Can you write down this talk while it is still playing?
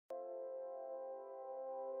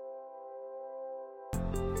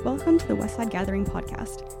Welcome to the Westside Gathering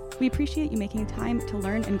podcast. We appreciate you making time to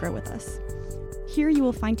learn and grow with us. Here you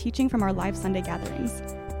will find teaching from our live Sunday gatherings.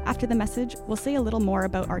 After the message, we'll say a little more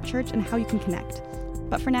about our church and how you can connect.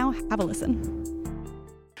 But for now, have a listen.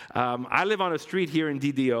 I live on a street here in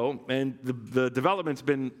DDO, and the development's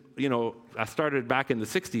been, I started back in the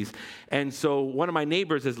 60s. And so one of my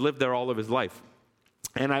neighbors has lived there all of his life.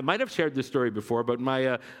 And I might have shared this story before, but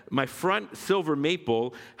my front silver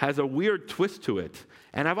maple has a weird twist to it.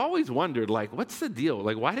 And I've always wondered, what's the deal?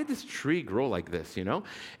 Why did this tree grow like this,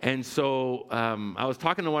 And so I was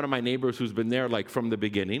talking to one of my neighbors who's been there, from the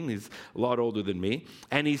beginning. He's a lot older than me.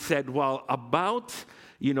 And he said, well, about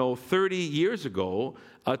 30 years ago,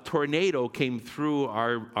 a tornado came through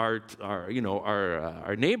our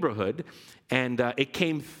neighborhood, and it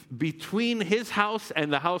came between his house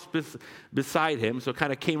and the house beside him, so it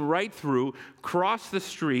kind of came right through, crossed the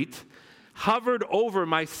street, hovered over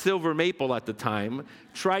my silver maple at the time,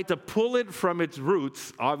 tried to pull it from its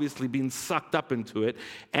roots, obviously being sucked up into it,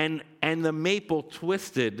 and the maple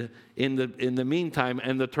twisted in the meantime,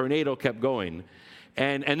 and the tornado kept going.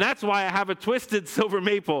 And that's why I have a twisted silver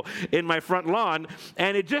maple in my front lawn.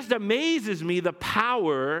 And it just amazes me the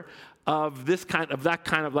power of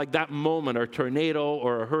that moment, or a tornado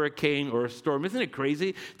or a hurricane or a storm. Isn't it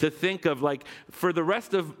crazy to think of, for the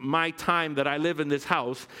rest of my time that I live in this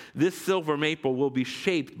house, this silver maple will be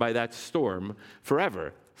shaped by that storm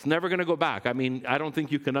forever. It's never going to go back. I mean, I don't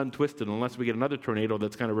think you can untwist it unless we get another tornado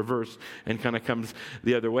that's kind of reversed and kind of comes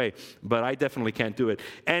the other way. But I definitely can't do it.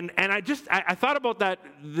 And I thought about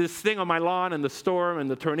this thing on my lawn and the storm and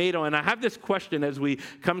the tornado, and I have this question as we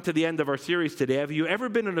come to the end of our series today. Have you ever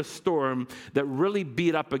been in a storm that really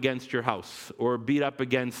beat up against your house or beat up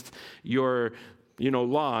against your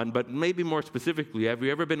lawn, but maybe more specifically, have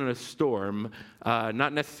you ever been in a storm,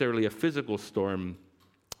 not necessarily a physical storm,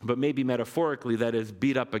 but maybe metaphorically, that is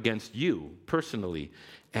beat up against you personally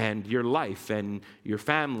and your life and your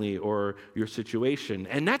family or your situation?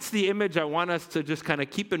 And that's the image I want us to just kind of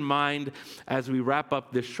keep in mind as we wrap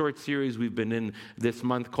up this short series we've been in this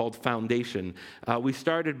month called Foundation. We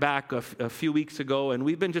started back a few weeks ago, and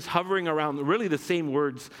we've been just hovering around really the same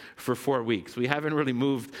words for 4 weeks. We haven't really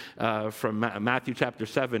moved from Matthew chapter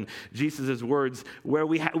 7, Jesus' words, where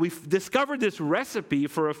we've discovered this recipe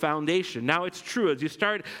for a foundation. Now, it's true, as you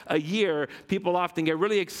start a year, people often get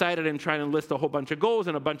really excited and try to list a whole bunch of goals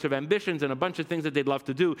and a bunch of ambitions and a bunch of things that they'd love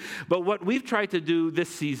to do. But what we've tried to do this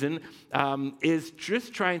season is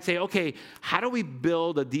just try and say, okay, how do we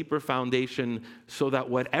build a deeper foundation so that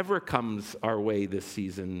whatever comes our way this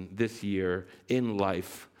season, this year, in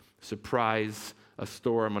life, surprise, a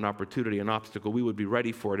storm, an opportunity, an obstacle, we would be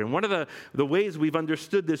ready for it. And one of the ways we've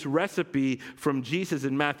understood this recipe from Jesus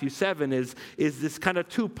in Matthew 7 is this kind of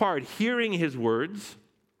two-part: hearing his words,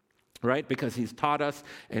 right? Because he's taught us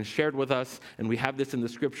and shared with us, and we have this in the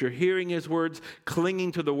scripture, hearing his words,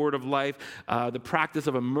 clinging to the word of life, the practice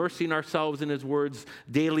of immersing ourselves in his words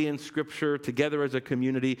daily in scripture, together as a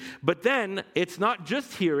community. But then it's not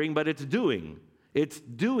just hearing, but it's doing. It's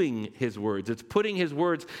doing his words. It's putting his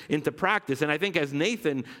words into practice. And I think as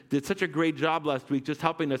Nathan did such a great job last week, just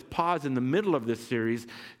helping us pause in the middle of this series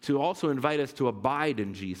to also invite us to abide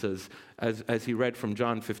in Jesus, as he read from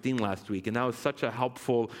John 15 last week. And that was such a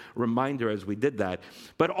helpful reminder as we did that.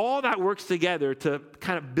 But all that works together to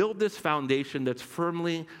kind of build this foundation that's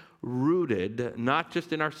firmly rooted, not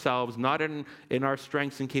just in ourselves, not in our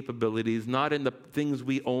strengths and capabilities, not in the things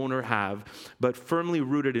we own or have, but firmly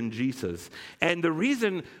rooted in Jesus. And the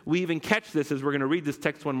reason we even catch this, as we're going to read this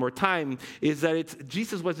text one more time, is that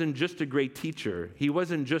Jesus wasn't just a great teacher. He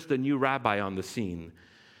wasn't just a new rabbi on the scene.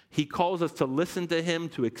 He calls us to listen to him,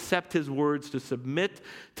 to accept his words, to submit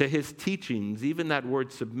to his teachings. Even that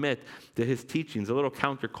word, submit to his teachings, a little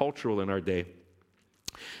countercultural in our day.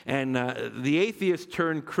 And the atheist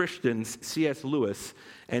turned Christian, C.S. Lewis,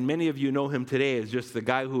 and many of you know him today as just the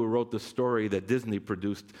guy who wrote the story that Disney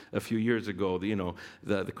produced a few years ago,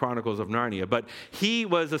 the Chronicles of Narnia. But he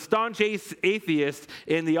was a staunch atheist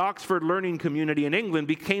in the Oxford learning community in England,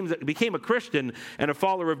 became a Christian and a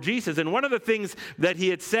follower of Jesus. And one of the things that he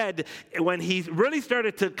had said when he really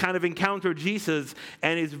started to kind of encounter Jesus,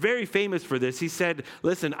 and he's very famous for this, he said,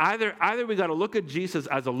 listen, either we got to look at Jesus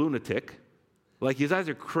as a lunatic, like his eyes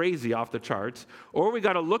are crazy off the charts, or we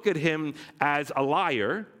got to look at him as a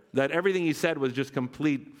liar, that everything he said was just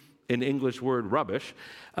complete, in English word, rubbish.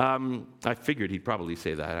 I figured he'd probably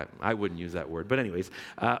say that. I wouldn't use that word. But anyways,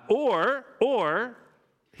 or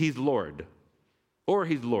he's Lord. Or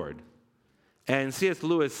he's Lord. And C.S.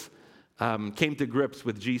 Lewis came to grips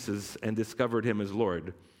with Jesus and discovered him as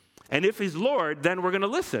Lord. And if he's Lord, then we're going to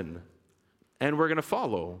listen. And we're going to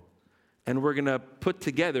follow. And we're going to put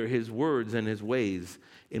together his words and his ways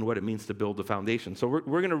in what it means to build a foundation. So we're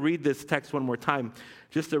going to read this text one more time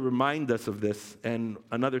just to remind us of this, and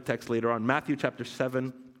another text later on. Matthew chapter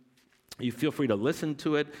 7. You feel free to listen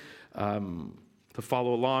to it, to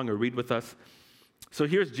follow along or read with us. So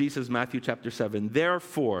here's Jesus, Matthew chapter 7.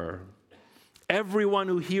 Therefore, everyone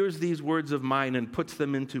who hears these words of mine and puts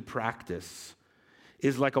them into practice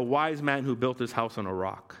is like a wise man who built his house on a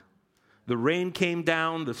rock. The rain came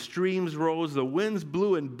down, the streams rose, the winds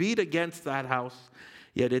blew and beat against that house,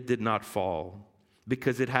 yet it did not fall,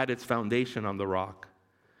 because it had its foundation on the rock.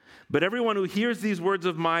 But everyone who hears these words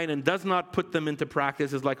of mine and does not put them into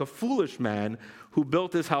practice is like a foolish man who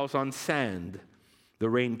built his house on sand. The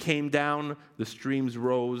rain came down, the streams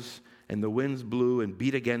rose, and the winds blew and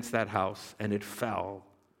beat against that house, and it fell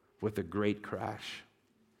with a great crash.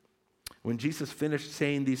 When Jesus finished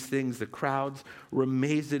saying these things, the crowds were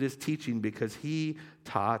amazed at his teaching, because he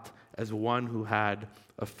taught as one who had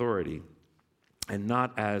authority and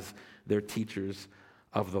not as their teachers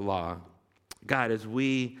of the law. God, as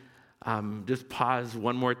we just pause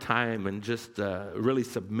one more time and just really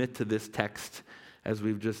submit to this text, as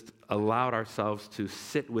we've just allowed ourselves to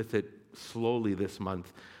sit with it slowly this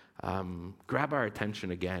month, grab our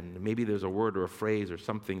attention again. Maybe there's a word or a phrase or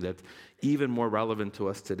something that's even more relevant to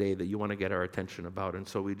us today that you want to get our attention about. And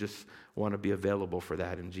so we just want to be available for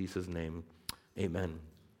that in Jesus' name. Amen.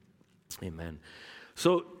 Amen.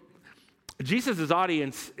 So Jesus'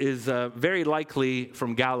 audience is very likely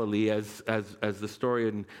from Galilee, as the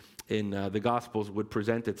story in the Gospels would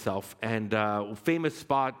present itself. And a famous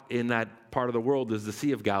spot in that part of the world is the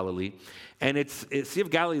Sea of Galilee. And Sea of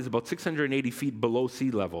Galilee is about 680 feet below sea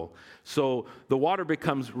level. So the water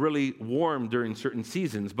becomes really warm during certain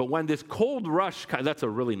seasons. But when this cold rush, that's a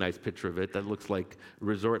really nice picture of it. That looks like a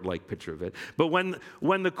resort-like picture of it. But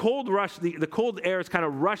when the cold rush, the cold air is kind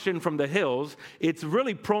of rushing from the hills, it's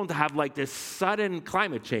really prone to have like this sudden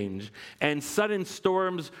climate change. And sudden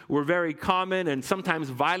storms were very common, and sometimes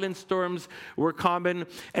violent storms were common.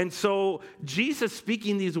 And so Jesus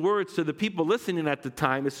speaking these words to the people listening at the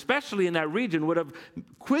time, especially in that region, would have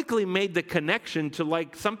quickly made the connection to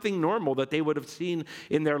like something normal that they would have seen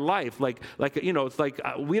in their life. Like it's like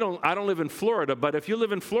I don't live in Florida, but if you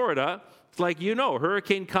live in Florida, it's like,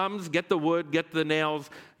 hurricane comes, get the wood, get the nails,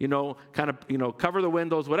 cover the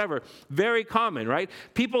windows, whatever. Very common, right?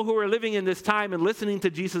 People who were living in this time and listening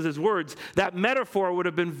to Jesus' words, that metaphor would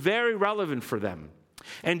have been very relevant for them.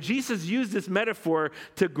 And Jesus used this metaphor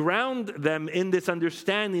to ground them in this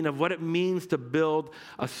understanding of what it means to build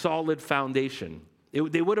a solid foundation.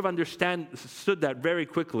 They would have understood that very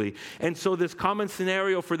quickly. And so this common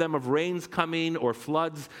scenario for them of rains coming or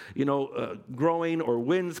floods, growing, or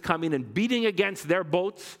winds coming and beating against their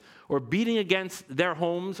boats or beating against their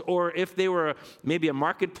homes, or if they were maybe a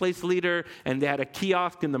marketplace leader and they had a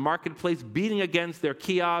kiosk in the marketplace, beating against their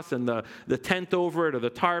kiosk and the tent over it or the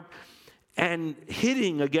tarp, and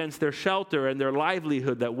hitting against their shelter and their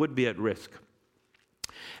livelihood that would be at risk.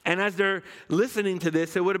 And as they're listening to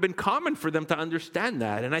this, it would have been common for them to understand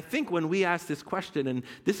that. And I think when we ask this question, and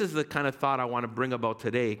this is the kind of thought I want to bring about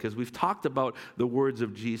today, because we've talked about the words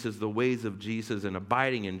of Jesus, the ways of Jesus, and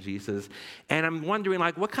abiding in Jesus. And I'm wondering,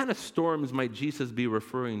 what kind of storms might Jesus be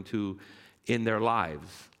referring to in their lives?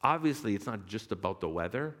 Obviously, it's not just about the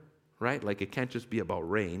weather, right? It can't just be about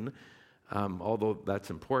rain, although that's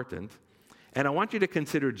important. And I want you to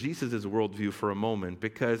consider Jesus' worldview for a moment,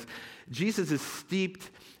 because Jesus is steeped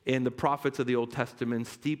in the prophets of the Old Testament,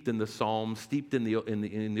 steeped in the Psalms, steeped in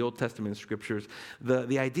the Old Testament scriptures.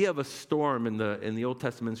 The idea of a storm in the Old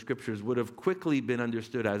Testament scriptures would have quickly been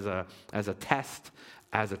understood as a test,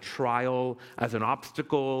 as a trial, as an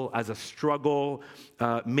obstacle, as a struggle,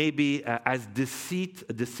 maybe as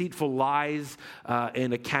deceitful lies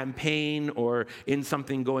in a campaign or in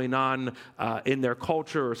something going on in their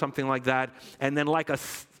culture or something like that. And then like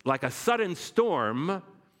a sudden storm,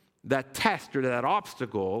 that test or that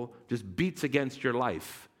obstacle just beats against your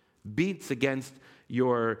life, beats against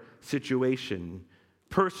your situation,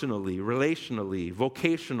 personally, relationally,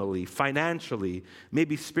 vocationally, financially,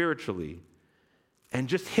 maybe spiritually, and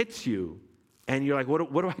just hits you. And you're like,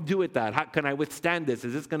 what do I do with that? How can I withstand this?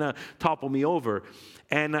 Is this going to topple me over?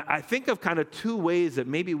 And I think of kind of two ways that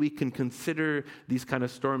maybe we can consider these kind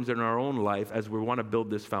of storms in our own life as we want to build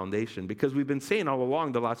this foundation. Because we've been saying all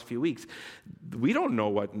along the last few weeks, we don't know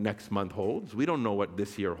what next month holds. We don't know what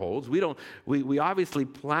this year holds. We obviously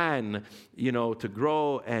plan, to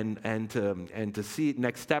grow and to see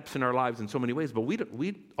next steps in our lives in so many ways. But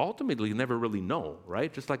we ultimately never really know,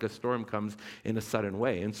 right? Just like a storm comes in a sudden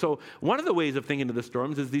way. And so one of the ways of thinking of the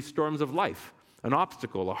storms is these storms of life, an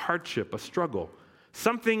obstacle, a hardship, a struggle.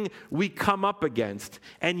 something we come up against,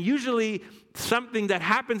 and usually something that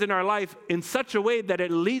happens in our life in such a way that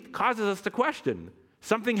it causes us to question.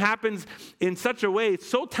 Something happens in such a way, it's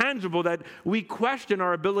so tangible that we question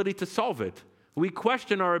our ability to solve it. We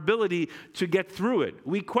question our ability to get through it.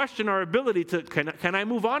 We question our ability to, can I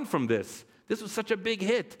move on from this? This was such a big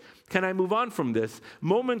hit. Can I move on from this?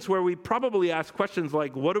 Moments where we probably ask questions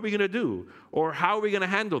like, what are we going to do? Or how are we going to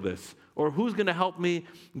handle this? Or who's going to help me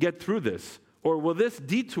get through this? Or will this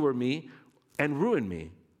detour me and ruin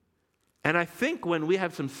me? And I think when we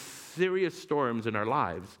have some serious storms in our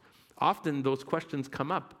lives, often those questions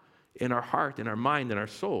come up in our heart, in our mind, in our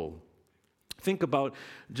soul. Think about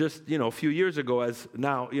just, a few years ago, as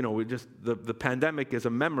now, the pandemic is a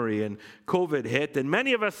memory and COVID hit, and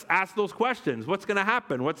many of us asked those questions. What's going to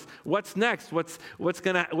happen? What's next? What's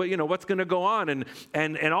going to go on?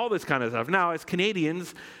 And all this kind of stuff. Now, as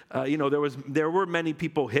Canadians, there were many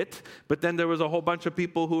people hit, but then there was a whole bunch of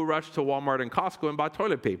people who rushed to Walmart and Costco and bought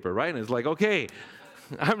toilet paper, right? And it's like, okay,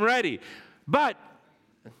 I'm ready. But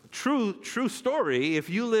True story, if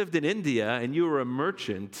you lived in India and you were a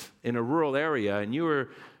merchant in a rural area and you're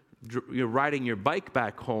riding your bike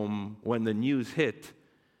back home when the news hit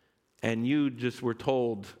and you just were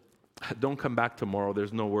told, don't come back tomorrow,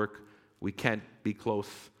 there's no work, we can't be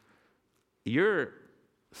close. You're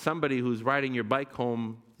somebody who's riding your bike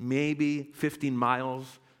home maybe 15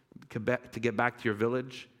 miles to get back to your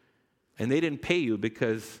village, and they didn't pay you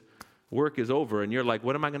because work is over, and you're like,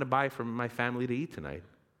 what am I going to buy for my family to eat tonight?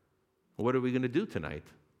 What are we going to do tonight?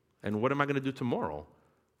 And what am I going to do tomorrow?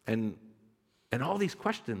 And all these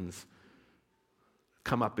questions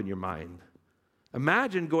come up in your mind.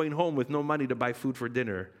 Imagine going home with no money to buy food for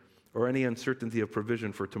dinner, or any uncertainty of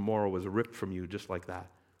provision for tomorrow was ripped from you just like that.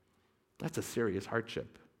 That's a serious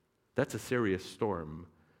hardship. That's a serious storm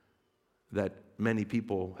that many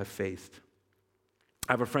people have faced.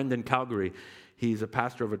 I have a friend in Calgary. He's a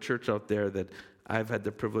pastor of a church out there that I've had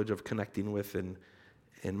the privilege of connecting with in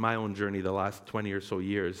my own journey the last 20 or so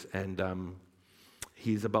years. And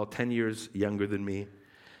he's about 10 years younger than me.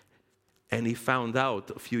 And he found out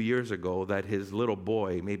a few years ago that his little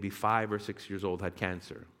boy, maybe 5 or 6 years old, had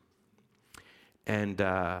cancer. And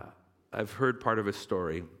I've heard part of his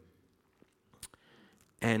story.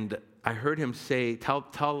 And I heard him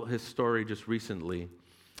tell his story just recently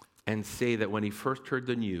and say that when he first heard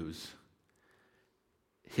the news,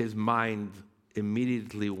 his mind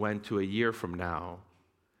immediately went to a year from now,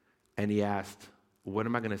 and he asked, what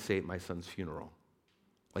am I going to say at my son's funeral?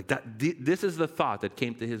 Like that. This is the thought that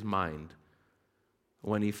came to his mind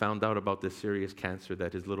when he found out about this serious cancer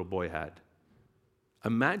that his little boy had.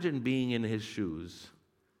 Imagine being in his shoes,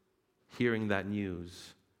 hearing that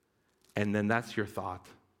news, and then that's your thought.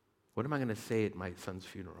 What am I going to say at my son's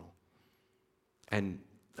funeral? And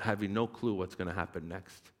having no clue what's going to happen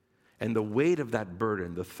next. And the weight of that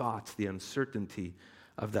burden, the thoughts, the uncertainty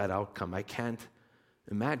of that outcome, I can't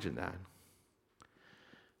imagine that.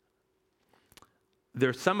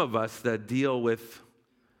 There's some of us that deal with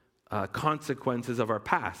consequences of our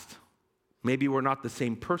past. Maybe we're not the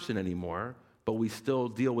same person anymore, but we still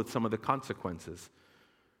deal with some of the consequences.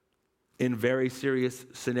 In very serious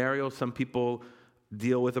scenarios, some people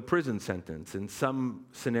deal with a prison sentence. In some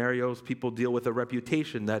scenarios, people deal with a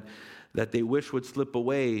reputation that they wish would slip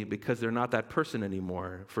away because they're not that person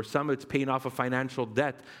anymore. For some, it's paying off a financial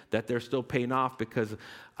debt that they're still paying off because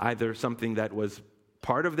either something that was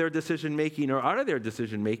part of their decision-making or out of their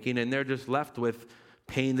decision-making, and they're just left with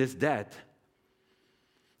paying this debt.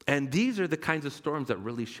 And these are the kinds of storms that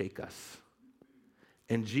really shake us.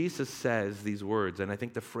 And Jesus says these words, and I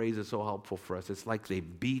think the phrase is so helpful for us. It's like they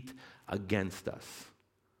beat against us,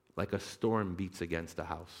 like a storm beats against a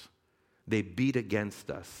house. They beat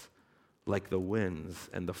against us like the winds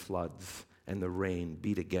and the floods and the rain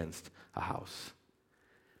beat against a house.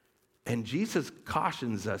 And Jesus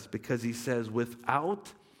cautions us because he says,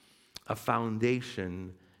 without a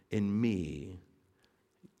foundation in me,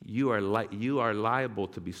 you are liable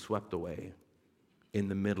to be swept away in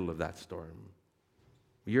the middle of that storm.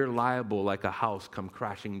 You're liable like a house come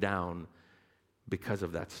crashing down because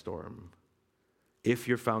of that storm, if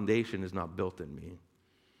your foundation is not built in me.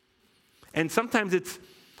 And sometimes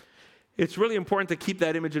it's really important to keep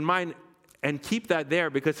that image in mind and keep that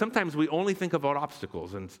there, because sometimes we only think about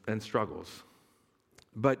obstacles and struggles.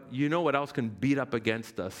 But you know what else can beat up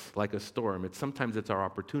against us like a storm? Sometimes it's our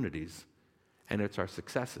opportunities and it's our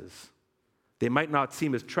successes. They might not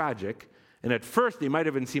seem as tragic, and at first they might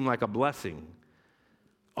even seem like a blessing.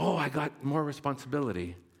 Oh, I got more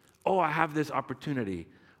responsibility. Oh, I have this opportunity.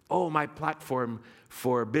 oh, my platform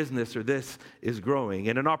for business or this is growing.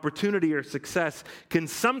 And an opportunity or success can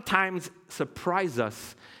sometimes surprise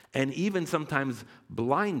us and even sometimes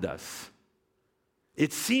blind us.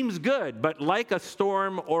 It seems good, but like a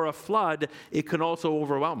storm or a flood, it can also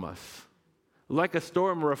overwhelm us. Like a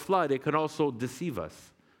storm or a flood, it can also deceive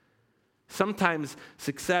us. Sometimes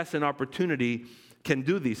success and opportunity can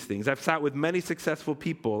do these things. I've sat with many successful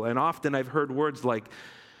people, and often I've heard words like,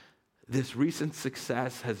 this recent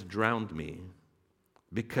success has drowned me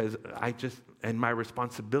because and my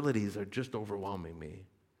responsibilities are just overwhelming me.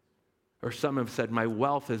 Or some have said, my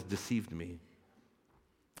wealth has deceived me.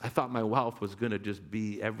 I thought my wealth was going to just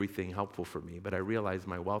be everything helpful for me, but I realized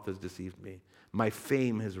my wealth has deceived me. My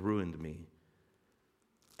fame has ruined me.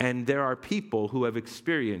 And there are people who have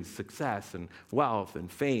experienced success and wealth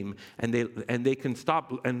and fame, and they can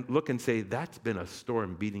stop and look and say, that's been a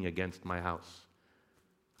storm beating against my house.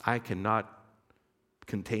 I cannot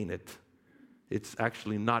contain it. It's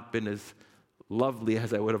actually not been as lovely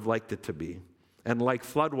as I would have liked it to be. And like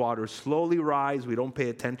floodwaters slowly rise, we don't pay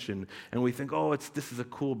attention, and we think, oh, this is a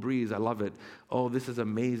cool breeze, I love it. Oh, this is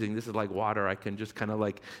amazing, this is like water, I can just kind of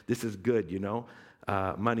like, this is good,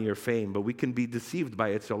 money or fame. But we can be deceived by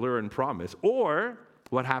its allure and promise. Or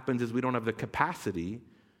what happens is we don't have the capacity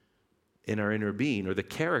in our inner being or the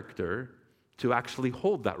character to actually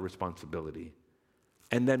hold that responsibility.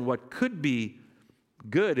 And then what could be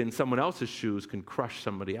good in someone else's shoes can crush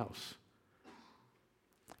somebody else.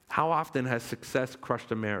 How often has success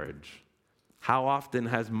crushed a marriage? How often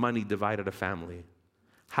has money divided a family?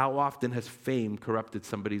 How often has fame corrupted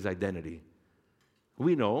somebody's identity?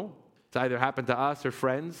 We know. It's either happened to us or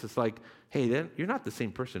friends. It's like, hey, you're not the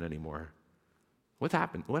same person anymore. What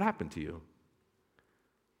happened? What happened to you?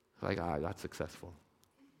 Like, I got successful.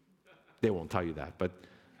 They won't tell you that, but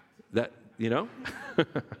that,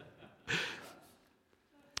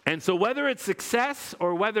 And so whether it's success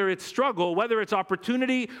or whether it's struggle, whether it's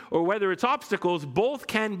opportunity or whether it's obstacles, both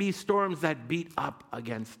can be storms that beat up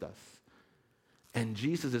against us. And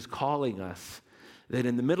Jesus is calling us that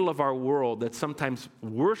in the middle of our world that sometimes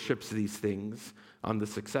worships these things on the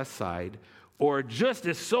success side, or just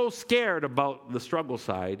is so scared about the struggle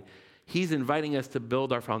side, he's inviting us to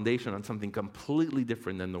build our foundation on something completely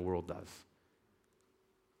different than the world does.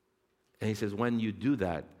 And he says, when you do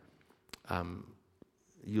that,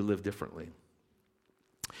 you live differently.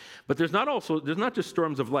 But there's not just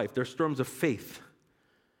storms of life, there's storms of faith.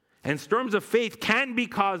 And storms of faith can be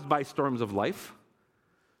caused by storms of life.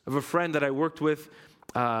 I have a friend that I worked with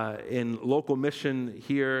in local mission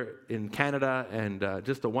here in Canada, and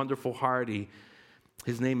just a wonderful heart.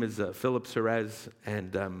 His name is Philip Serez,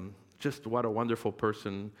 and just what a wonderful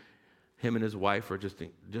person. Him and his wife are just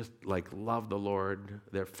like love the Lord.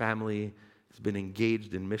 Their family has been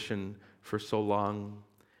engaged in mission for so long.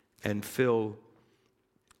 And Phil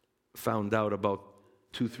found out about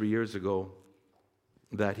 2-3 years ago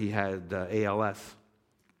that he had ALS,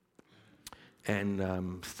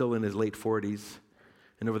 and still in his late 40s.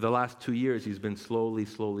 And over the last 2 years, he's been slowly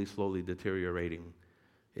deteriorating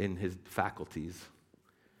in his faculties.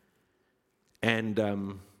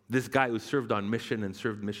 And this guy who served on mission and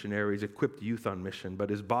served missionaries, equipped youth on mission,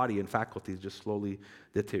 but his body and faculties just slowly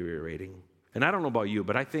deteriorating. And I don't know about you,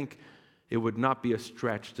 but I think it would not be a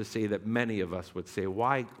stretch to say that many of us would say,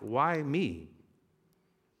 why me?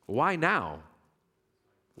 Why now?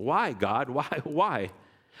 Why, God? Why?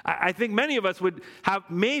 I think many of us would have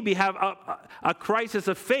a crisis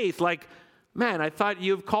of faith, like, man, I thought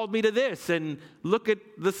you've called me to this, and look at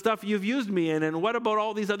the stuff you've used me in, and what about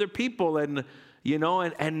all these other people, and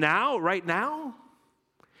now, right now?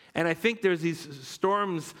 And I think there's these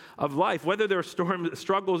storms of life, whether they're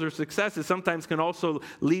struggles or successes, sometimes can also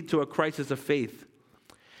lead to a crisis of faith.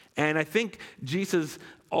 And I think Jesus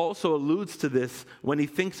also alludes to this when he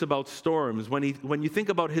thinks about storms. When you think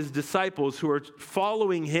about his disciples who are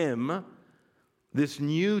following him, this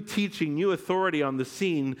new teaching, new authority on the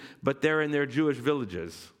scene, but they're in their Jewish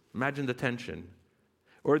villages. Imagine the tension.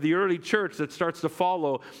 Or the early church that starts to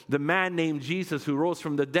follow the man named Jesus who rose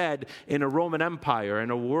from the dead in a Roman Empire,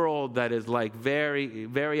 in a world that is like very,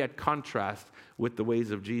 very at contrast with the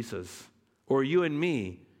ways of Jesus. Or you and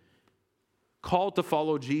me, called to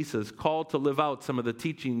follow Jesus, called to live out some of the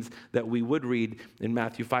teachings that we would read in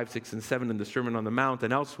Matthew 5, 6, and 7 in the Sermon on the Mount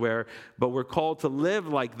and elsewhere, but we're called to live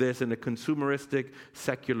like this in a consumeristic,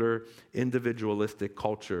 secular, individualistic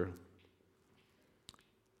culture.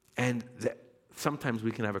 And sometimes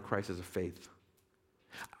we can have a crisis of faith.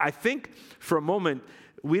 I think for a moment,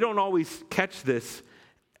 we don't always catch this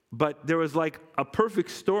But there was like a perfect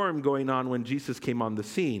storm going on when Jesus came on the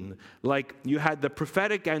scene. Like you had the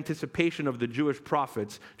prophetic anticipation of the Jewish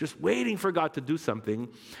prophets just waiting for God to do something.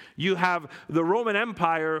 You have the Roman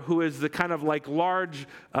Empire, who is the kind of like large,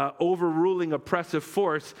 overruling, oppressive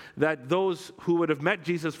force that those who would have met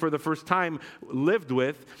Jesus for the first time lived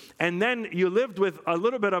with. And then you lived with a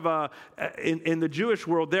little bit of a, in the Jewish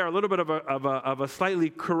world there, a little bit of a slightly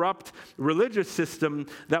corrupt religious system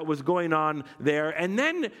that was going on there. And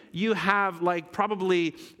then you have, like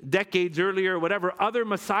probably decades earlier, whatever, other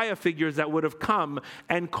Messiah figures that would have come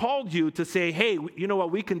and called you to say, hey, you know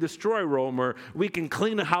what, we can destroy Rome, or we can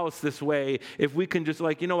clean a house this way, if we can just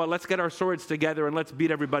like, you know what, let's get our swords together and let's beat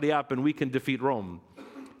everybody up and we can defeat Rome.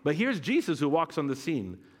 But here's Jesus who walks on the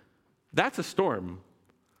scene. That's a storm.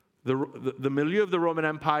 The milieu of the Roman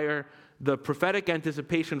Empire, the prophetic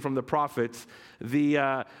anticipation from the prophets,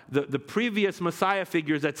 the previous Messiah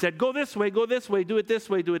figures that said, go this way, do it this way,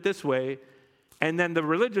 do it this way. And then the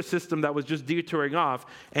religious system that was just detouring off.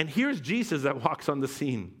 And here's Jesus that walks on the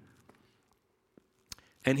scene.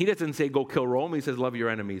 And he doesn't say, go kill Rome. He says, love your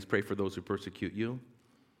enemies, pray for those who persecute you.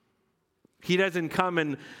 He doesn't come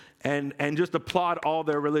and just applaud all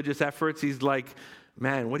their religious efforts. He's like,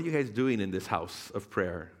 man, what are you guys doing in this house of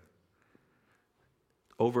prayer?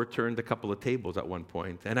 Overturned a couple of tables at one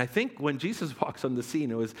point. And I think when Jesus walks on the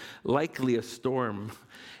scene, it was likely a storm.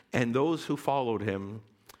 And those who followed him,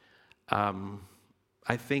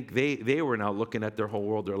 I think they were now looking at their whole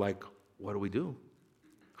world. They're like, what do we do?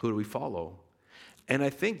 Who do we follow? And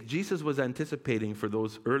I think Jesus was anticipating for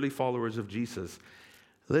those early followers of Jesus,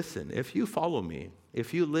 listen, if you follow me,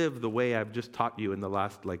 if you live the way I've just taught you in the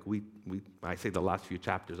last, I say the last few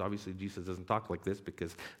chapters. Obviously, Jesus doesn't talk like this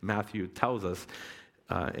because Matthew tells us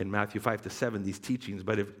in Matthew 5-7 these teachings.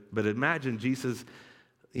 But imagine Jesus,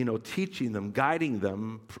 teaching them, guiding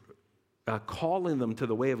them, calling them to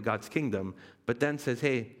the way of God's kingdom, but then says,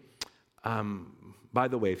 hey, by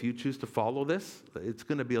the way, if you choose to follow this, it's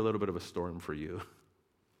going to be a little bit of a storm for you.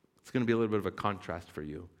 It's going to be a little bit of a contrast for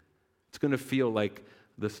you. It's going to feel like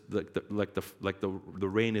this, the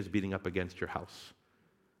rain is beating up against your house,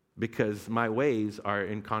 because my ways are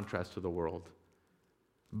in contrast to the world.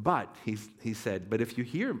 But he said, but if you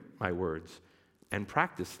hear my words and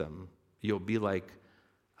practice them, you'll be like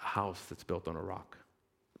a house that's built on a rock,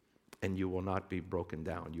 and you will not be broken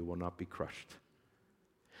down. You will not be crushed.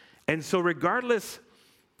 And so regardless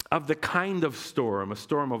of the kind of storm, a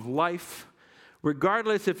storm of life,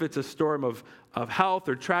 regardless if it's a storm of health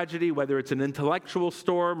or tragedy, whether it's an intellectual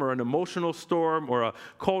storm or an emotional storm or a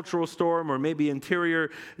cultural storm or maybe interior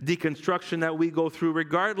deconstruction that we go through,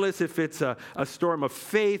 regardless if it's a storm of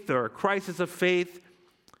faith or a crisis of faith,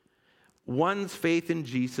 one's faith in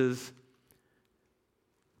Jesus,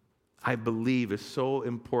 I believe, is so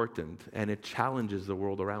important, and it challenges the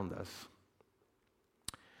world around us.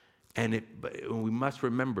 And we must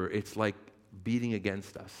remember, it's like beating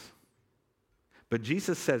against us. But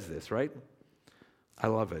Jesus says this, right? I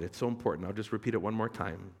love it. It's so important. I'll just repeat it one more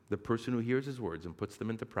time. The person who hears his words and puts them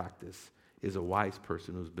into practice is a wise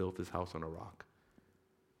person who's built his house on a rock.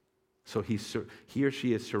 So he or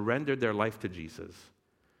she has surrendered their life to Jesus.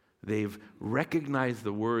 They've recognized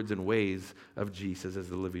the words and ways of Jesus as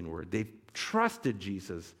the living word. They've trusted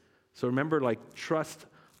Jesus. So remember, trust,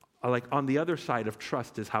 on the other side of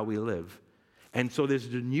trust is how we live. And so there's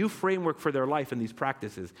a new framework for their life in these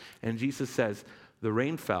practices. And Jesus says, the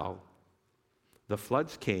rain fell, the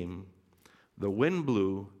floods came, the wind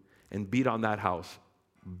blew and beat on that house,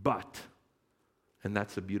 but, and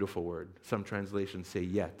that's a beautiful word. Some translations say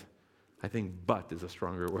yet. I think but is a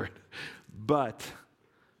stronger word. But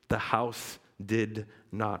the house did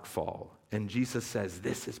not fall. And Jesus says,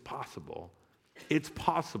 this is possible. It's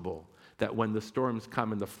possible that when the storms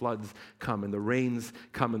come and the floods come and the rains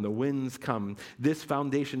come and the winds come, this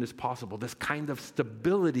foundation is possible. This kind of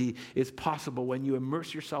stability is possible when you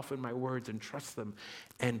immerse yourself in my words and trust them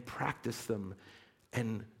and practice them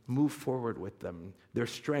and move forward with them.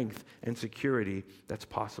 There's strength and security that's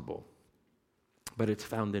possible. But it's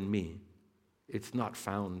found in me. It's not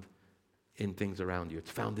found in things around you.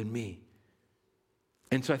 It's found in me.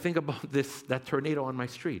 And so I think about that tornado on my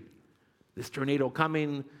street. This tornado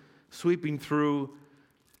coming, sweeping through,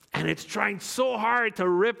 and it's trying so hard to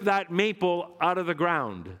rip that maple out of the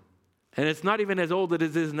ground. And it's not even as old as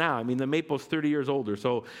it is now. I mean, the maple's 30 years older.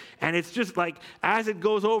 And it's just like, as it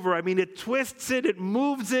goes over, it twists it, it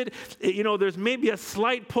moves it. There's maybe a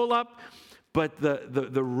slight pull-up, but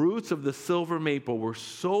the roots of the silver maple were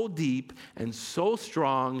so deep and so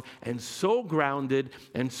strong and so grounded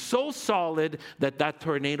and so solid that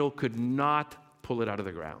tornado could not pull it out of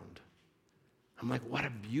the ground. I'm like, what a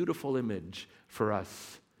beautiful image for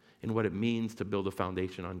us. in what it means to build a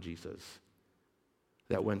foundation on Jesus.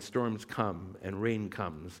 That when storms come and rain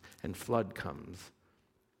comes and flood comes.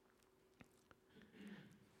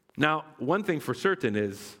 Now, one thing for certain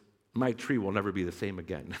is my tree will never be the same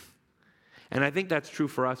again. And I think that's true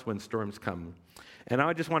for us when storms come. And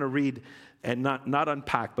I just want to read, and not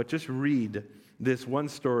unpack, but just read this one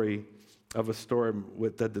story of a storm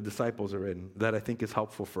that the disciples are in that I think is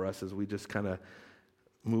helpful for us as we just kind of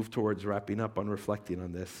move towards wrapping up on reflecting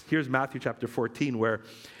on this. Here's Matthew chapter 14, where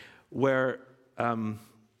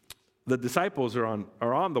the disciples are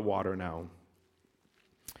on the water now.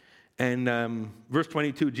 And verse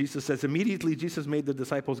 22, Jesus says, immediately Jesus made the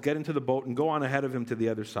disciples get into the boat and go on ahead of him to the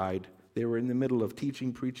other side. They were in the middle of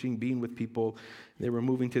teaching, preaching, being with people. They were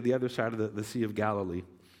moving to the other side of the Sea of Galilee.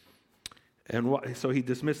 And so he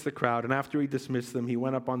dismissed the crowd, and after he dismissed them, he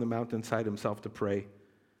went up on the mountainside himself to pray.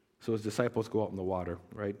 So his disciples go out in the water,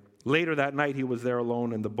 right? Later that night, he was there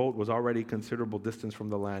alone, and the boat was already a considerable distance from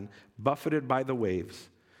the land, buffeted by the waves,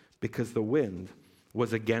 because the wind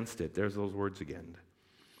was against it. There's those words again.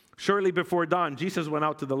 Shortly before dawn, Jesus went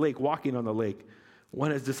out to the lake, walking on the lake.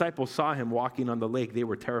 When his disciples saw him walking on the lake, they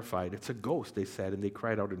were terrified. It's a ghost, they said, and they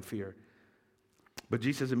cried out in fear. But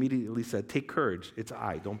Jesus immediately said, take courage, it's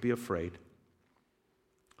I, don't be afraid.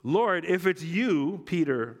 Lord, if it's you,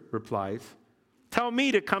 Peter replies, tell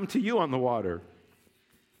me to come to you on the water.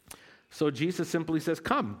 So Jesus simply says,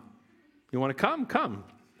 come. You want to come? Come.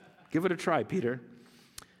 Give it a try, Peter.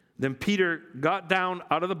 Then Peter got down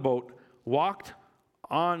out of the boat, walked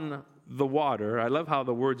on the water. I love how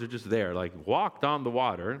the words are just there, like walked on the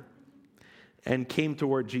water, and came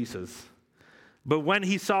toward Jesus. But when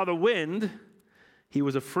he saw the wind, he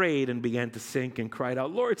was afraid and began to sink and cried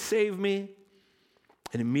out, Lord, save me.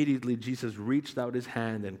 And immediately Jesus reached out his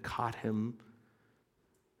hand and caught him.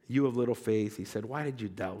 You of little faith, he said, why did you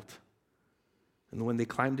doubt? And when they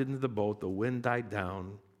climbed into the boat, the wind died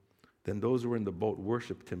down. Then those who were in the boat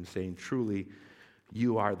worshiped him, saying, truly,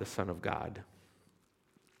 you are the Son of God.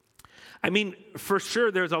 I mean, for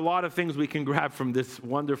sure, there's a lot of things we can grab from this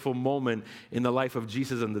wonderful moment in the life of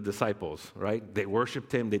Jesus and the disciples, right? They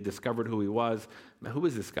worshiped him. They discovered who he was. Man, who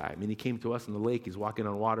is this guy? I mean, he came to us in the lake. He's walking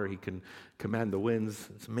on water. He can command the winds.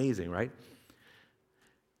 It's amazing, right?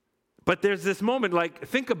 But there's this moment, like,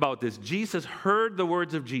 think about this. Jesus heard the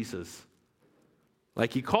words of Jesus.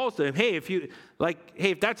 Like, he calls to him, hey,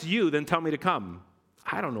 if that's you, then tell me to come.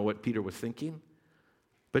 I don't know what Peter was thinking.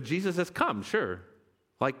 But Jesus says, come, sure.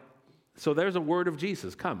 Like, so there's a word of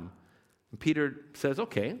Jesus, come. And Peter says,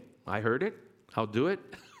 okay, I heard it. I'll do it.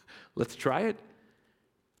 Let's try it.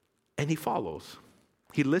 And he follows.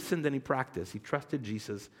 He listened and he practiced. He trusted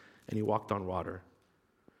Jesus and he walked on water.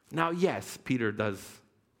 Now, yes, Peter does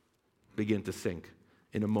begin to sink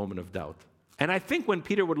in a moment of doubt. And I think when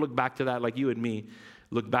Peter would look back to that, like you and me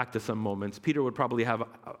look back to some moments, Peter would probably have a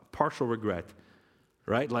partial regret,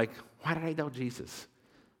 right? Like, why did I doubt Jesus?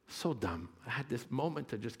 So dumb. I had this moment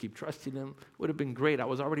to just keep trusting him. Would have been great. I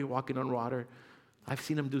was already walking on water. I've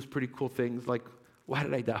seen him do pretty cool things. Like, why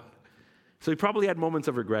did I doubt? So he probably had moments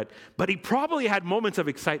of regret, but he probably had moments of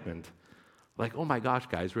excitement. Like, oh my gosh,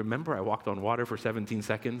 guys, remember I walked on water for 17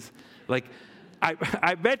 seconds? Like,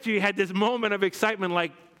 I bet you had this moment of excitement,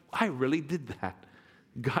 like, I really did that.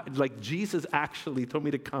 God, like Jesus actually told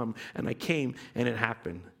me to come, and I came, and it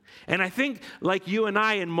happened. And I think, like you and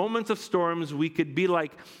I, in moments of storms, we could be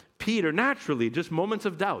like Peter, naturally, just moments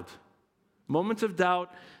of doubt. Moments of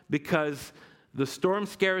doubt because the storm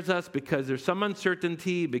scares us, because there's some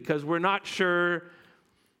uncertainty, because we're not sure,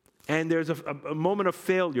 and there's a moment of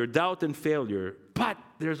failure, doubt and failure. But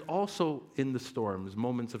there's also, in the storms,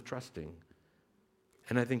 moments of trusting.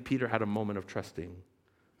 And I think Peter had a moment of trusting,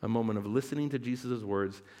 a moment of listening to Jesus'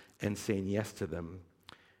 words and saying yes to them.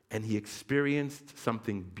 And he experienced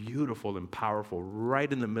something beautiful and powerful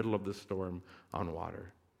right in the middle of the storm on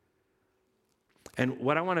water. And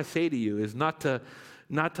what I want to say to you is not to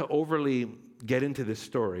overly get into this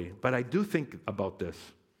story, but I do think about this.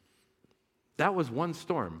 That was one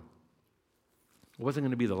storm. It wasn't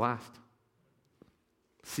going to be the last.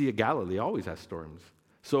 Sea of Galilee always has storms.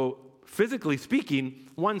 So physically speaking,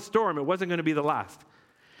 one storm, it wasn't going to be the last.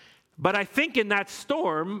 But I think in that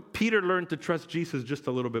storm, Peter learned to trust Jesus just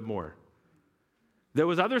a little bit more. There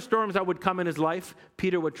was other storms that would come in his life.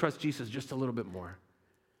 Peter would trust Jesus just a little bit more.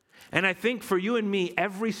 And I think for you and me,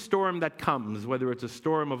 every storm that comes, whether it's a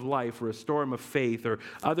storm of life or a storm of faith or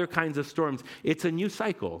other kinds of storms, it's a new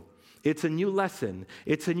cycle. It's a new lesson.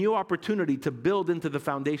 It's a new opportunity to build into the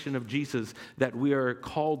foundation of Jesus that we are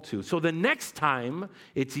called to. So the next time,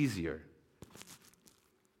 it's easier.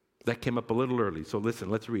 That came up a little early. So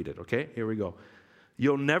listen, let's read it, okay? Here we go.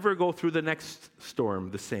 You'll never go through the next storm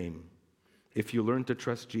the same if you learn to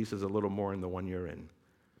trust Jesus a little more in the one you're in.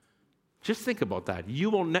 Just think about that.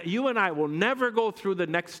 You and I will never go through the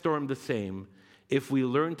next storm the same if we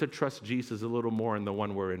learn to trust Jesus a little more in the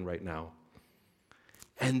one we're in right now.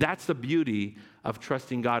 And that's the beauty of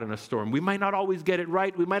trusting God in a storm. We might not always get it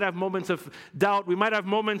right. We might have moments of doubt. We might have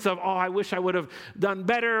moments of, I wish I would have done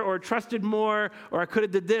better or trusted more, or I could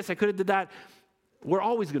have did this, I could have did that. We're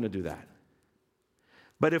always going to do that.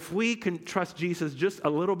 But if we can trust Jesus just a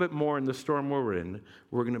little bit more in the storm we're in,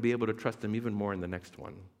 we're going to be able to trust him even more in the next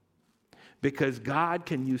one. Because God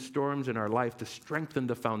can use storms in our life to strengthen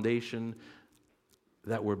the foundation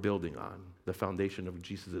that we're building on, the foundation of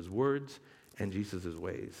Jesus' words and Jesus'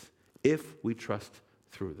 ways, if we trust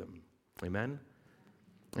through them. Amen?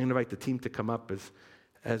 I'm going to invite the team to come up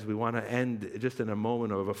as we want to end just in a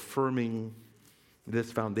moment of affirming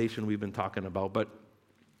this foundation we've been talking about. But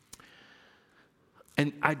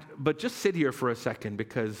just sit here for a second,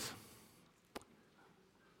 because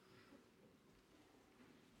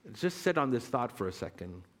just sit on this thought for a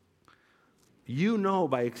second. You know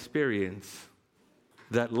by experience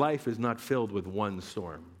that life is not filled with one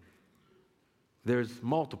storm. There's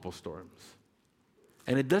multiple storms.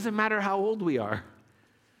 And it doesn't matter how old we are.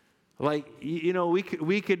 Like,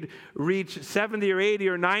 we could reach 70 or 80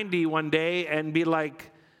 or 90 one day and be like,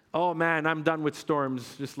 oh man, I'm done with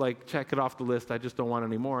storms. Just like, check it off the list. I just don't want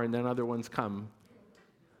any more. And then other ones come.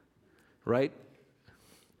 Right?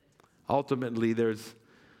 Ultimately, there's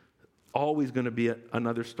always going to be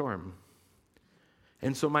another storm.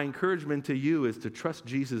 And so my encouragement to you is to trust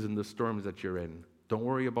Jesus in the storms that you're in. Don't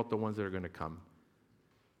worry about the ones that are going to come.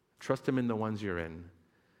 Trust him in the ones you're in,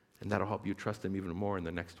 and that'll help you trust him even more in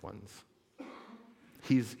the next ones.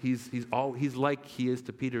 He's like he is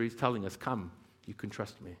to Peter. He's telling us, come, you can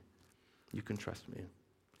trust me. You can trust me.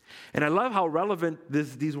 And I love how relevant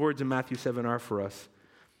these words in Matthew 7 are for us.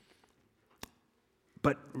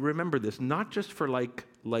 But remember this, not just for like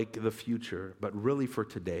the future, but really for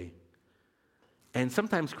today. And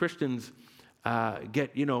sometimes Christians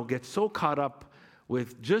get so caught up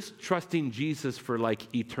with just trusting Jesus for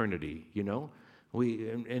like eternity,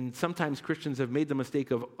 and sometimes Christians have made the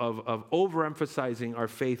mistake of overemphasizing our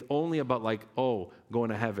faith only about going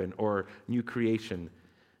to heaven or new creation.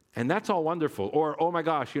 And that's all wonderful. Or, oh my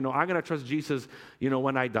gosh, I'm going to trust Jesus,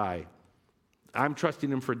 when I die. I'm trusting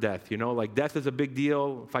him for death, death is a big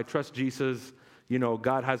deal. If I trust Jesus,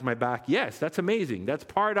 God has my back. Yes, that's amazing. That's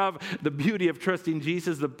part of the beauty of trusting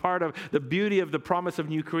Jesus, the part of the beauty of the promise of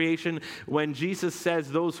new creation. When Jesus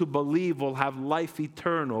says those who believe will have life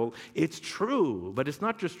eternal, it's true. But it's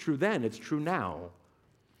not just true then, it's true now.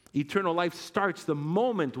 Eternal life starts the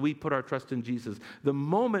moment we put our trust in Jesus. The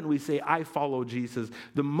moment we say, I follow Jesus.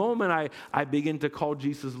 The moment I begin to call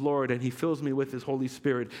Jesus Lord and he fills me with his Holy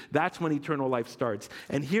Spirit. That's when eternal life starts.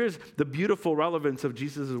 And here's the beautiful relevance of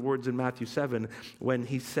Jesus' words in Matthew 7 when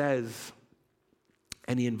he says,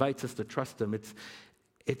 and he invites us to trust him.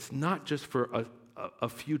 It's not just for a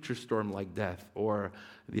future storm like death or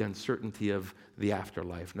the uncertainty of the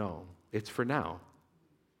afterlife. No, it's for now.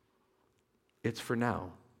 It's for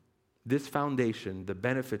now. This foundation, the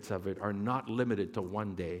benefits of it are not limited to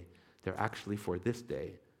one day. They're actually for this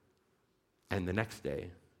day and the next day.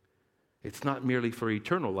 It's not merely for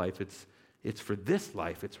eternal life. It's for this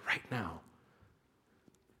life. It's right now.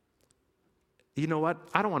 You know what?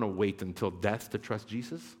 I don't want to wait until death to trust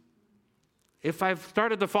Jesus. If I've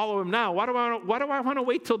started to follow him now, why do I want to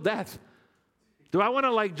wait till death? Do I want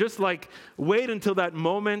to wait until that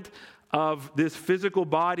moment of this physical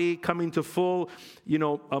body coming to full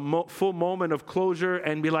moment of closure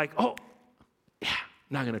and be like, oh, yeah,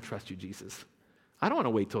 now I'm going to trust you, Jesus. I don't want to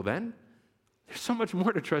wait till then. There's so much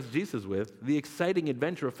more to trust Jesus with. The exciting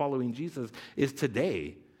adventure of following Jesus is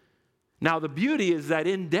today. Now, the beauty is that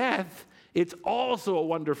in death, it's also a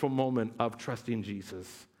wonderful moment of trusting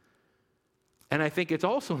Jesus. And I think it's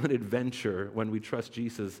also an adventure when we trust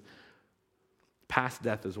Jesus past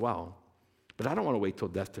death as well. But I don't want to wait till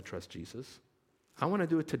death to trust Jesus. I want to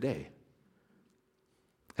do it today.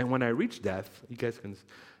 And when I reach death, you guys can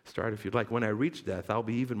start if you'd like. When I reach death, I'll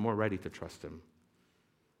be even more ready to trust him.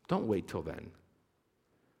 Don't wait till then.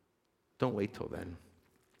 Don't wait till then.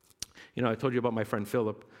 I told you about my friend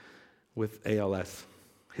Philip with ALS.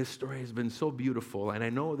 His story has been so beautiful, and I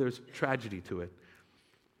know there's tragedy to it.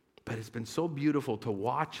 But it's been so beautiful to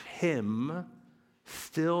watch him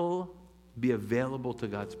still be available to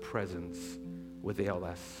God's presence with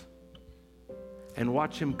ALS. And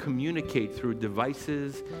watch him communicate through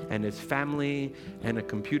devices and his family and a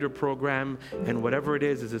computer program and whatever it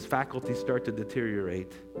is as his faculties start to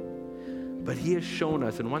deteriorate. But he has shown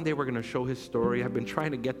us, and one day we're going to show his story. I've been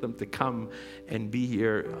trying to get them to come and be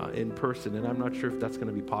here in person, and I'm not sure if that's going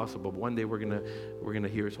to be possible. But one day we're going to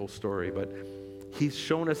hear his whole story. But he's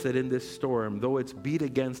shown us that in this storm, though it's beat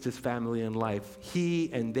against his family and life, he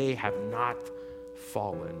and they have not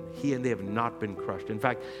fallen. He and they have not been crushed. In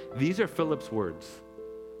fact, these are Philip's words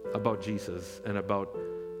about Jesus and about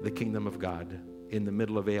the kingdom of God in the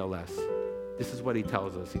middle of ALS. This is what he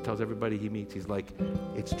tells us. He tells everybody he meets, he's like,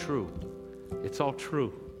 it's true. It's all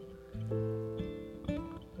true.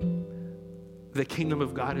 The kingdom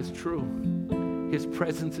of God is true. His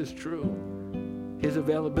presence is true. His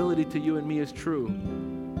availability to you and me is true.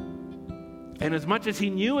 And as much as he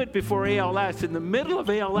knew it before ALS, in the middle of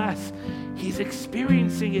ALS, he's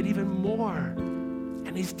experiencing it even more.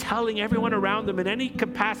 And he's telling everyone around him in any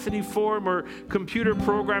capacity, form, or computer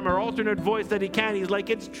program or alternate voice that he can. He's like,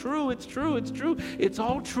 it's true, it's true, it's true. It's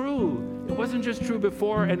all true. It wasn't just true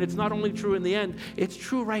before, and it's not only true in the end. It's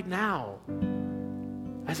true right now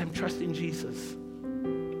as I'm trusting Jesus.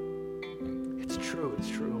 It's true, it's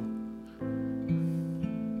true.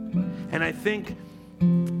 And I think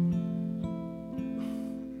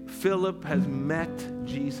Philip has met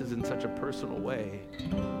Jesus in such a personal way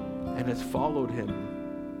and has followed him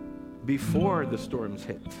before the storms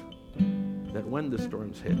hit, that when the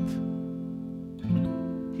storms hit,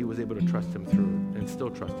 he was able to trust him through it and still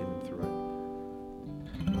trusting him through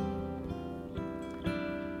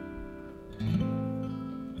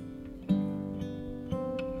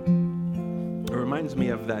it. It reminds me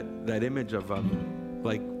of that image of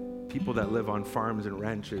like people that live on farms and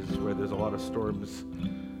ranches where there's a lot of storms.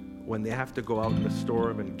 When they have to go out in a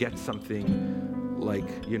storm and get something like,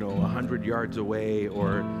 100 yards away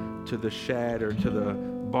or to the shed or to the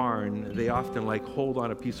barn, they often hold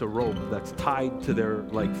on a piece of rope that's tied to their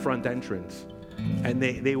front entrance. And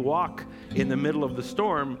they walk in the middle of the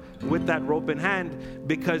storm with that rope in hand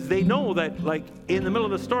because they know that in the middle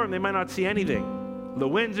of the storm, they might not see anything. The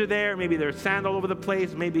winds are there, maybe there's sand all over the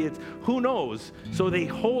place, maybe it's, who knows? So they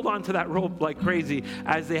hold on to that rope like crazy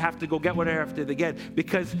as they have to go get whatever they get.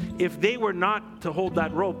 Because if they were not to hold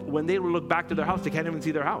that rope, when they look back to their house, they can't even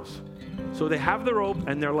see their house. So they have the rope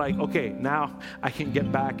and they're like, okay, now I can get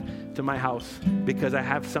back to my house because I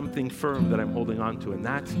have something firm that I'm holding on to. And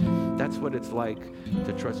that's what it's like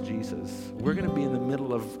to trust Jesus. We're going to be in the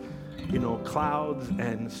middle of clouds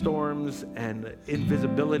and storms and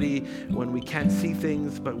invisibility when we can't see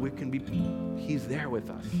things, but he's there with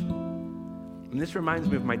us. And this reminds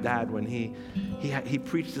me of my dad when he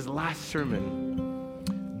preached his last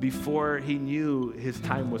sermon before he knew his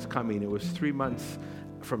time was coming. It was 3 months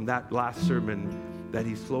from that last sermon that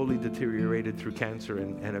he slowly deteriorated through cancer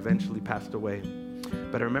and eventually passed away.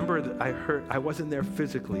 But I remember that I wasn't there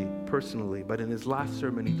physically, personally, but in his last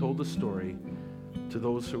sermon, he told a story to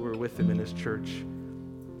those who were with him in his church.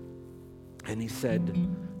 And he said,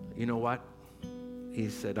 you know what? He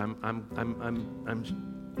said, I'm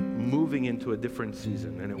moving into a different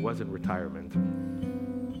season, and it wasn't retirement.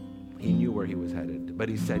 He knew where he was headed. But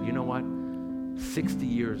he said, you know what? 60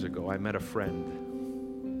 years ago, I met a friend.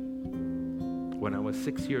 When I was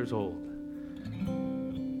 6 years old,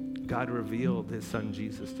 God revealed his son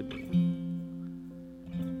Jesus to me.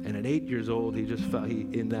 And at 8 years old, he just felt,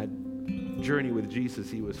 in that journey with Jesus,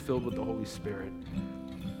 he was filled with the Holy Spirit.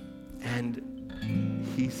 And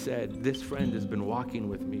he said, this friend has been walking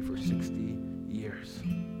with me for 60 years.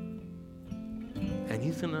 And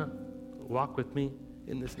he's going to walk with me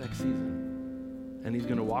in this next season. And he's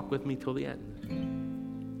going to walk with me till the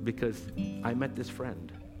end. Because I met this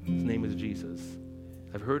friend. His name is Jesus.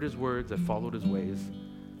 I've heard his words, I've followed his ways,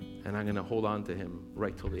 and I'm going to hold on to him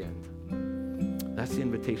right till the end. That's the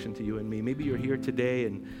invitation to you and me. Maybe you're here today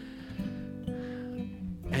and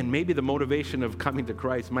maybe the motivation of coming to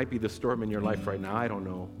Christ might be the storm in your life right now. I don't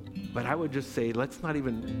know. But I would just say, let's not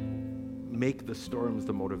even make the storms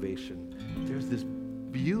the motivation. There's this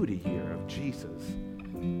beauty here of Jesus,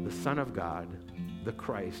 the Son of God, the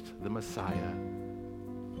Christ, the Messiah.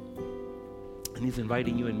 And he's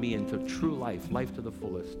inviting you and me into true life, life to the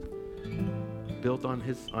fullest, built on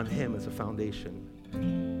him as a foundation.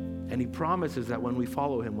 And he promises that when we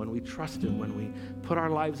follow him, when we trust him, when we put our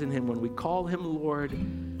lives in him, when we call him Lord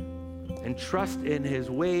and trust in his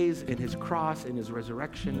ways, in his cross, in his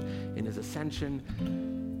resurrection, in his ascension,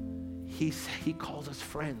 he calls us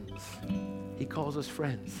friends. He calls us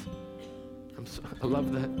friends. I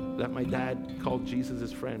love that my dad called Jesus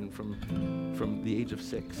his friend from the age of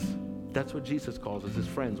 6. That's what Jesus calls us, his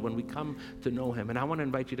friends, when we come to know him. And I want to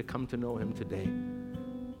invite you to come to know him today.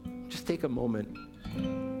 Just take a moment.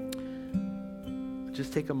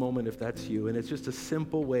 Just take a moment if that's you. And it's just a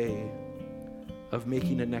simple way of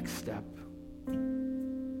making a next step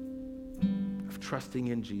trusting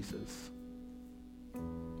in Jesus.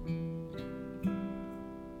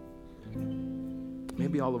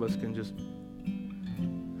 Maybe all of us can just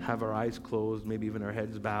have our eyes closed, maybe even our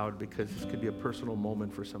heads bowed, because this could be a personal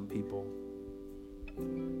moment for some people.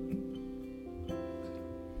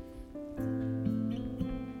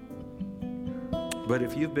 But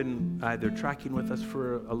if you've been either tracking with us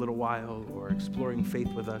for a little while or exploring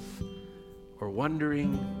faith with us or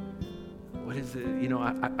wondering, what is it?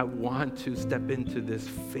 I want to step into this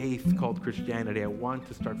faith called Christianity. I want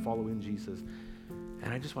to start following Jesus.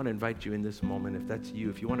 And I just want to invite you in this moment, if that's you,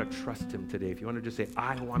 if you want to trust him today, if you want to just say,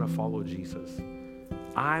 I want to follow Jesus.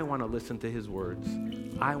 I want to listen to his words.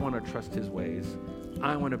 I want to trust his ways.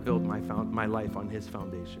 I want to build my life on his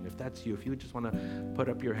foundation. If that's you, if you just want to put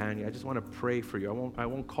up your hand, I just want to pray for you. I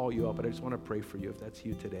won't call you up, but I just want to pray for you if that's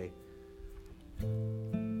you today.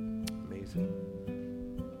 Amazing.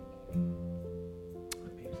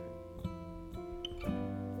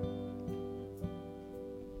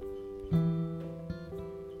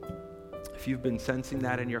 If you've been sensing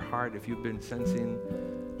that in your heart, if you've been sensing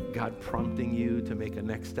God prompting you to make a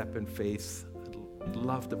next step in faith, I'd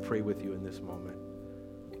love to pray with you in this moment.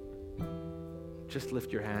 Just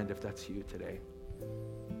lift your hand if that's you today.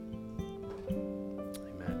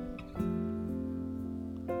 Amen.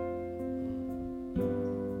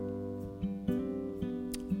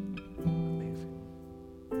 Amazing.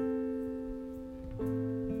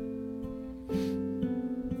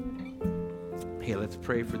 Hey, let's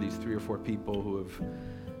pray for these 3 or 4 people who have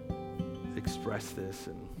expressed this.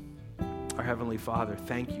 And our Heavenly Father,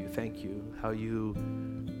 thank you, how you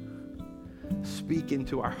speak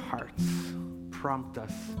into our hearts, prompt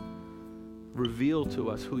us, reveal to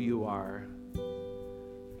us who you are.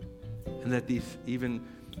 And that these even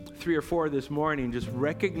 3 or 4 this morning, just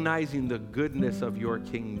recognizing the goodness of your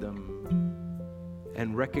kingdom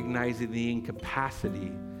and recognizing the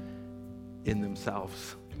incapacity in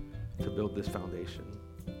themselves to build this foundation.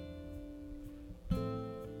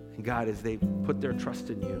 And God, as they put their trust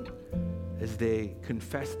in you, as they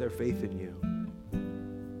confess their faith in you,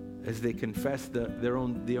 as they confess the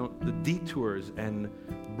detours and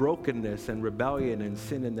brokenness and rebellion and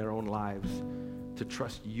sin in their own lives, to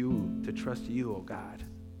trust you, oh God.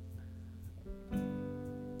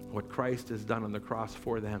 What Christ has done on the cross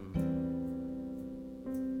for them,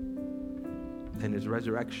 and his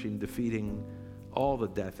resurrection defeating all the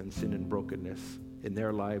death and sin and brokenness in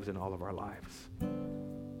their lives and all of our lives.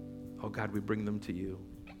 Oh God, we bring them to you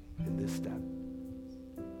in this step.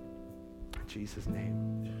 In Jesus'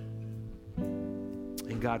 name.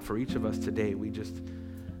 And God, for each of us today, we just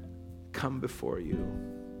come before you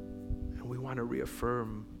and we want to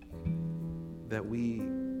reaffirm that we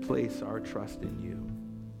place our trust in you.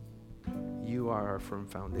 You are our firm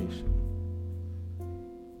foundation.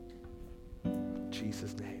 In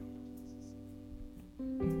Jesus' name.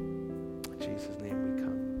 In Jesus' name we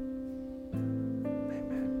come.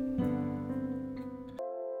 Amen.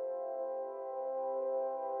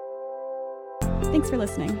 Thanks for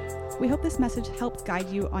listening. We hope this message helped guide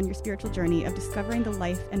you on your spiritual journey of discovering the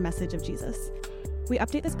life and message of Jesus. We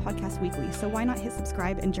update this podcast weekly, so why not hit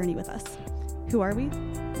subscribe and journey with us? Who are we?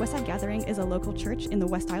 Westside Gathering is a local church in the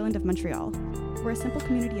West Island of Montreal. We're a simple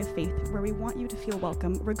community of faith where we want you to feel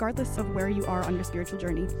welcome regardless of where you are on your spiritual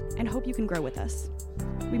journey, and hope you can grow with us.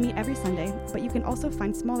 We meet every Sunday, but you can also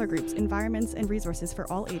find smaller groups, environments, and resources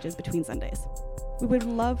for all ages between Sundays. We would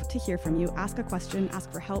love to hear from you. Ask a question, ask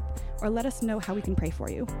for help, or let us know how we can pray for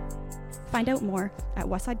you. Find out more at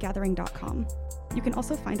westsidegathering.com. You can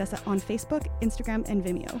also find us on Facebook, Instagram, and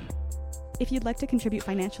Vimeo. If you'd like to contribute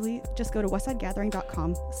financially, just go to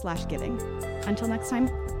westsidegathering.com/giving. Until next time,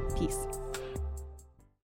 peace.